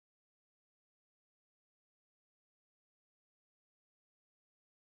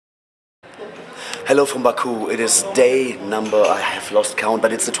Hello from Baku. It is day number, I have lost count,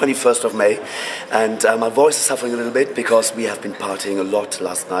 but it's the 21st of May. And my voice is suffering a little bit because we have been partying a lot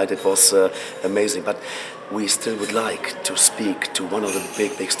last night. It was amazing. But we still would like to speak to one of the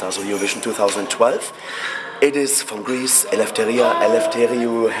big stars of Eurovision 2012. It is from Greece, Eleftheria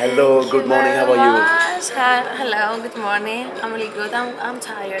Eleftheriou. Hello, good morning, how are you? Hello, good morning. I'm really good. I'm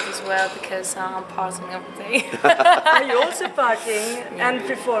tired as well because I'm partying every day. Are you also partying and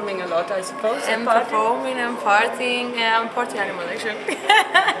performing a lot, I suppose? I'm performing and partying. I'm party animal actually.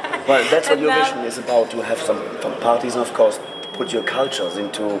 Well, that's what Eurovision is about, to have some parties and of course put your cultures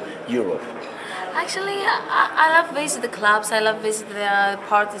into Europe. Actually, I love visit the clubs. I love visit the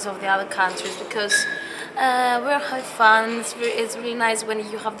parties of the other countries because we're having fun. It's really nice when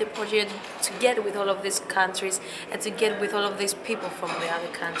you have the opportunity to get with all of these countries and to get with all of these people from the other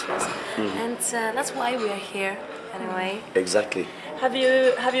countries. And that's why we are here anyway. Exactly. Have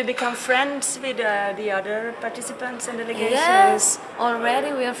you become friends with the other participants and delegations? Yes,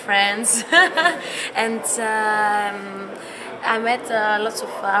 already we are friends. And I met lots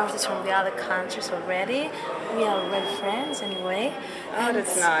of artists from the other countries already. We are already friends anyway. Oh,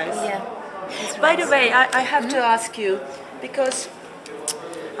 that's nice. Yeah. By the way, I have to ask you, because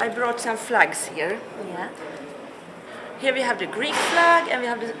I brought some flags here. Yeah. Here we have the Greek flag and we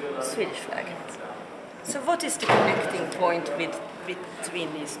have the Swedish flag. So what is the connecting point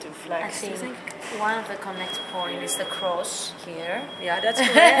between these two flags? I think one of the connect point is the cross here. Yeah, that's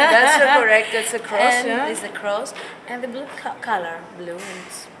correct. That's correct. That's the cross. And yeah? is the cross and the blue color, blue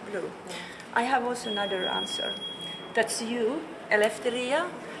and Blue. Yeah. I have also another answer. That's you, Eleftheria,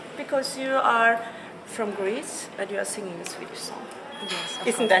 because you are from Greece, but you are singing a Swedish song. yes.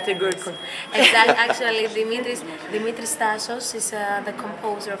 Isn't that a good one? Exactly. Actually, Dimitri Stassos is the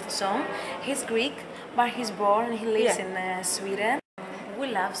composer of the song. He's Greek, but he's born and he lives in Sweden. We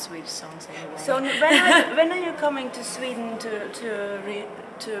love Swedish songs anyway. So when are you coming to Sweden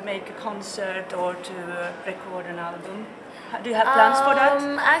to make a concert or to record an album? Do you have plans for that?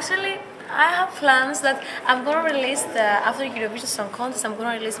 Actually, I have plans that I'm gonna release after Eurovision Song Contest. I'm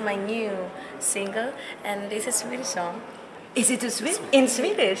gonna release my new single, and it's a Swedish song. Is it in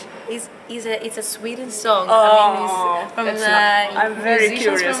Swedish? It's a Sweden song. Oh, I mean, it's from I'm very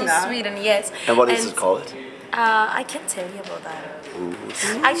musicians curious from now. Sweden. Yes. And what is it called? I can't tell you about that. Ooh.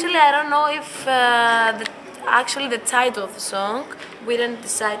 Actually, I don't know if the title of the song. We didn't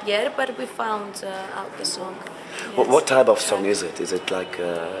decide yet, but we found out the song. Yes. What type of song is it? Is it like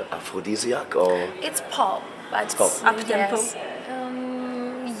Aphrodisiac or? It's pop, but it's pop. Up-tempo?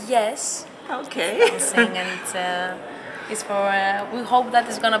 Yes. Okay. Dancing and it's for. We hope that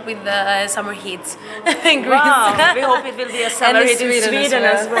it's gonna be the summer hit in Greece. Wow, we hope it will be a summer hit in Sweden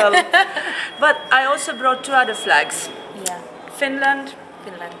as well. But I also brought two other flags. Yeah. Finland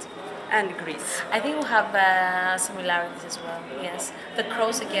Finland. and Greece. I think we have similarities as well. Yes, the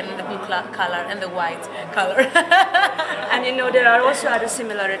cross again, the blue color and the white color. And you know there are also other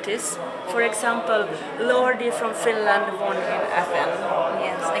similarities. For example, Lordi from Finland won in Athens.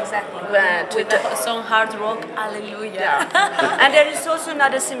 Yes, exactly. With the song Hard Rock, Hallelujah. Yeah. And there is also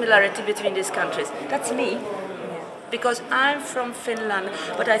another similarity between these countries. That's me. Because I'm from Finland,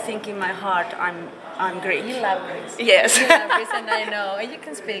 but I think in my heart I'm Greek. You love Greece. Yes. You love Greece, and I know. And you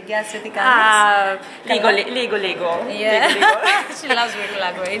can speak, yes, with the countries. Ligo. Yeah. Ligo. She loves Greek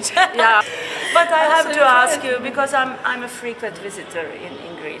language. Yeah. But I have to ask you, because I'm a frequent visitor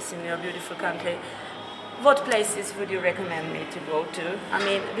in Greece, in your beautiful country. What places would you recommend me to go to? I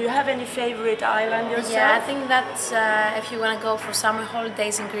mean, do you have any favorite island yourself? Yeah, I think that if you want to go for summer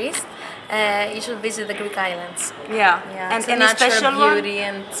holidays in Greece, you should visit the Greek islands. Yeah. Yeah, And the any natural special beauty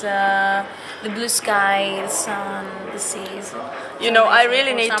and the blue sky, the sun, the seas. You know, I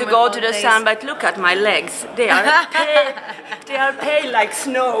really need to go to the sun, but look at my legs. They are pale. They are pale like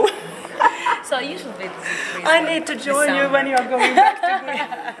snow. So you should visit Greece. I need to join you when you are going back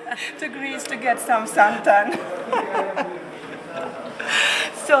to Greece to get some suntan.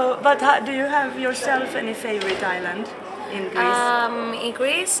 So, but do you have yourself any favorite island in Greece? In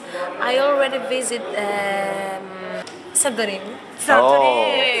Greece, I already visit Stenström.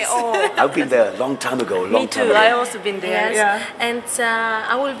 Oh, I've been there a long time ago. me too. I also been there. Yes, Yeah. and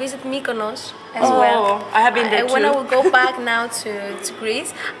I will visit Mykonos as well. I have been there too. When I will go back now to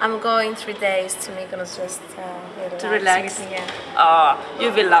Greece, I'm going 3 days to Mykonos just to relax. Yeah. Oh, you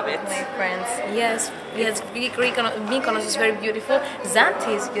will love it. My friends. Yes, Mykonos is very beautiful.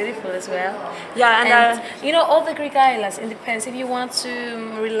 Zante is beautiful as well. Yeah, and you know all the Greek islands. It depends if you want to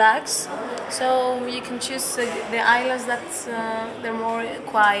relax. So you can choose the islands that they're more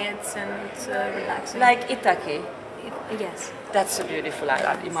quiet and relaxing. like Ithaki. Yes. That's so beautiful,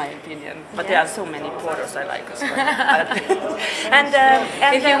 in my opinion. But there are so many porters I like as well. and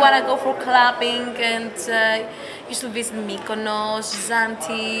if you want to go for clubbing, and you should visit Mykonos,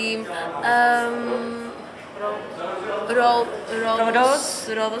 Zante, Rhodos.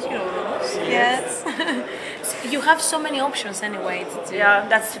 You know Rhodos? Yes. You have so many options anyway to do. Yeah,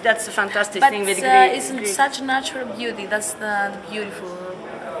 that's a fantastic thing with Greece. It's Greece. Such natural beauty. That's the beautiful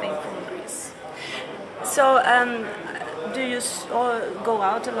thing from Greece. So, do you go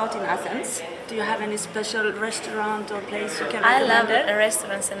out a lot in Athens? Do you have any special restaurant or place you can recommend? I love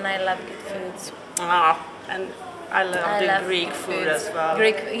restaurants and I love good foods. And I love Greek food as well.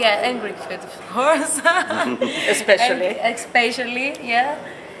 And Greek food, of course. Especially, yeah.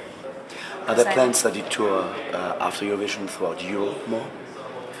 Are there plans that you tour after Eurovision throughout Europe more?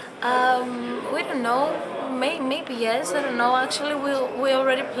 We don't know. Maybe yes. I don't know. Actually, we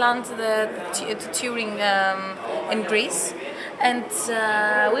already planned the touring in Greece, and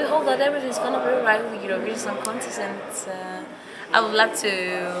we hope that everything's gonna be right with Eurovision Song Contest. And I would love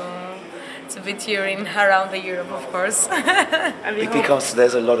to be touring around the Europe, of course. Because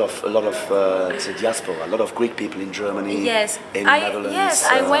there's a lot of diaspora, a lot of Greek people in Germany. Yes, in Netherlands. Yes,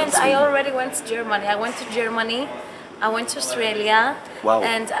 I went. I already went to Germany. I went to Germany. I went to Australia. Wow.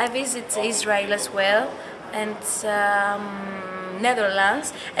 And I visited Israel as well, and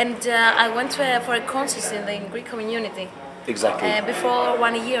Netherlands. And I went for a concert in the Greek community. Exactly. Before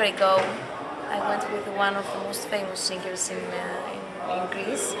 1 year ago, I went with one of the most famous singers in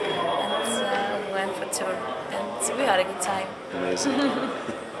Greece, and we went for a tour, and we had a good time. Amazing.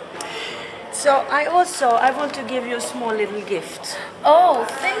 So I want to give you a small little gift. Oh,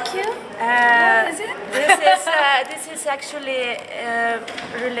 thank you. What is it? This is actually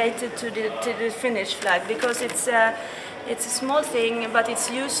related to the Finnish flag, because it's a small thing, but it's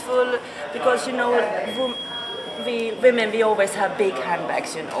useful because, you know, we women, we always have big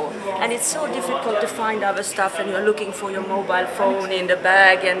handbags, you know, and it's so difficult to find our stuff, and you're looking for your mobile phone in the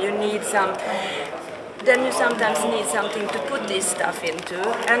bag, and you need then you sometimes need something to put this stuff into,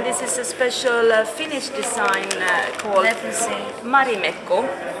 and this is a special Finnish design called Marimekko.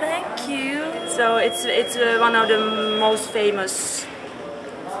 Thank you. So it's one of the most famous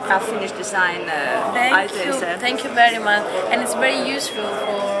Finnish design items. Thank you very much, and it's very useful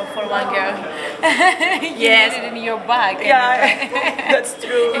for one girl. You need it in your bag. Yeah, that's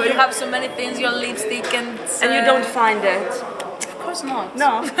true. If you have so many things, your lipstick and you don't find it. Of course not.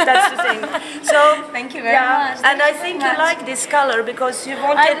 No, that's the thing. So thank you very much. And I think you like this color because you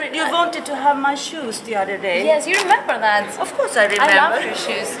wanted to have my shoes the other day. Yes, you remember that. Of course I remember. I love your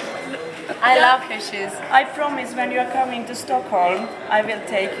shoes. I love your shoes. I promise when you are coming to Stockholm, I will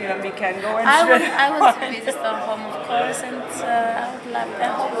take you and we can go and I want to visit Stockholm, of course, and I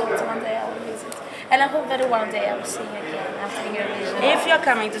hope that one day I will visit. And I hope that one day I will see you again after Eurovision. If you're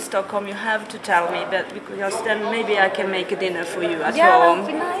coming to Stockholm, you have to tell me, but because then maybe I can make a dinner for you at home. Yeah, that would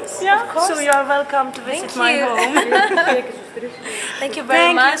be nice. Yeah, of course. So you are welcome to visit my home. Thank you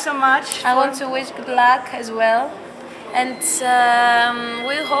very much. Thank you so much. I want to wish good luck as well. And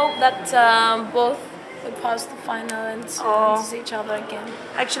we hope that both will pass the final and to see each other again.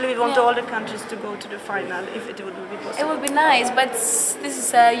 Actually, we want all the countries to go to the final if it would be possible. It would be nice, but this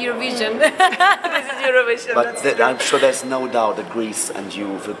is Eurovision. This is Eurovision. But I'm sure there's no doubt that Greece and you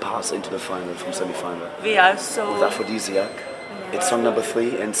will pass into the final from semi-final. We are so... With Aphrodisiac. Yeah. It's song number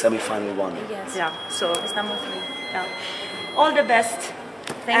 3 and semi-final 1. Yes. Yeah. So it's number 3. Yeah. All the best.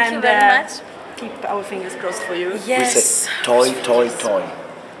 Thank you very much. Keep our fingers crossed for you. Yes. We say toy, toy, toy.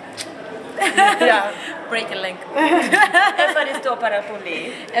 Yeah. Break a leg. Ευχαριστώ πάρα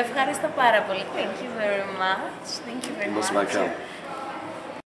πολύ. Ευχαριστώ πάρα πολύ. Thank you very much. Thank you very much. Most welcome.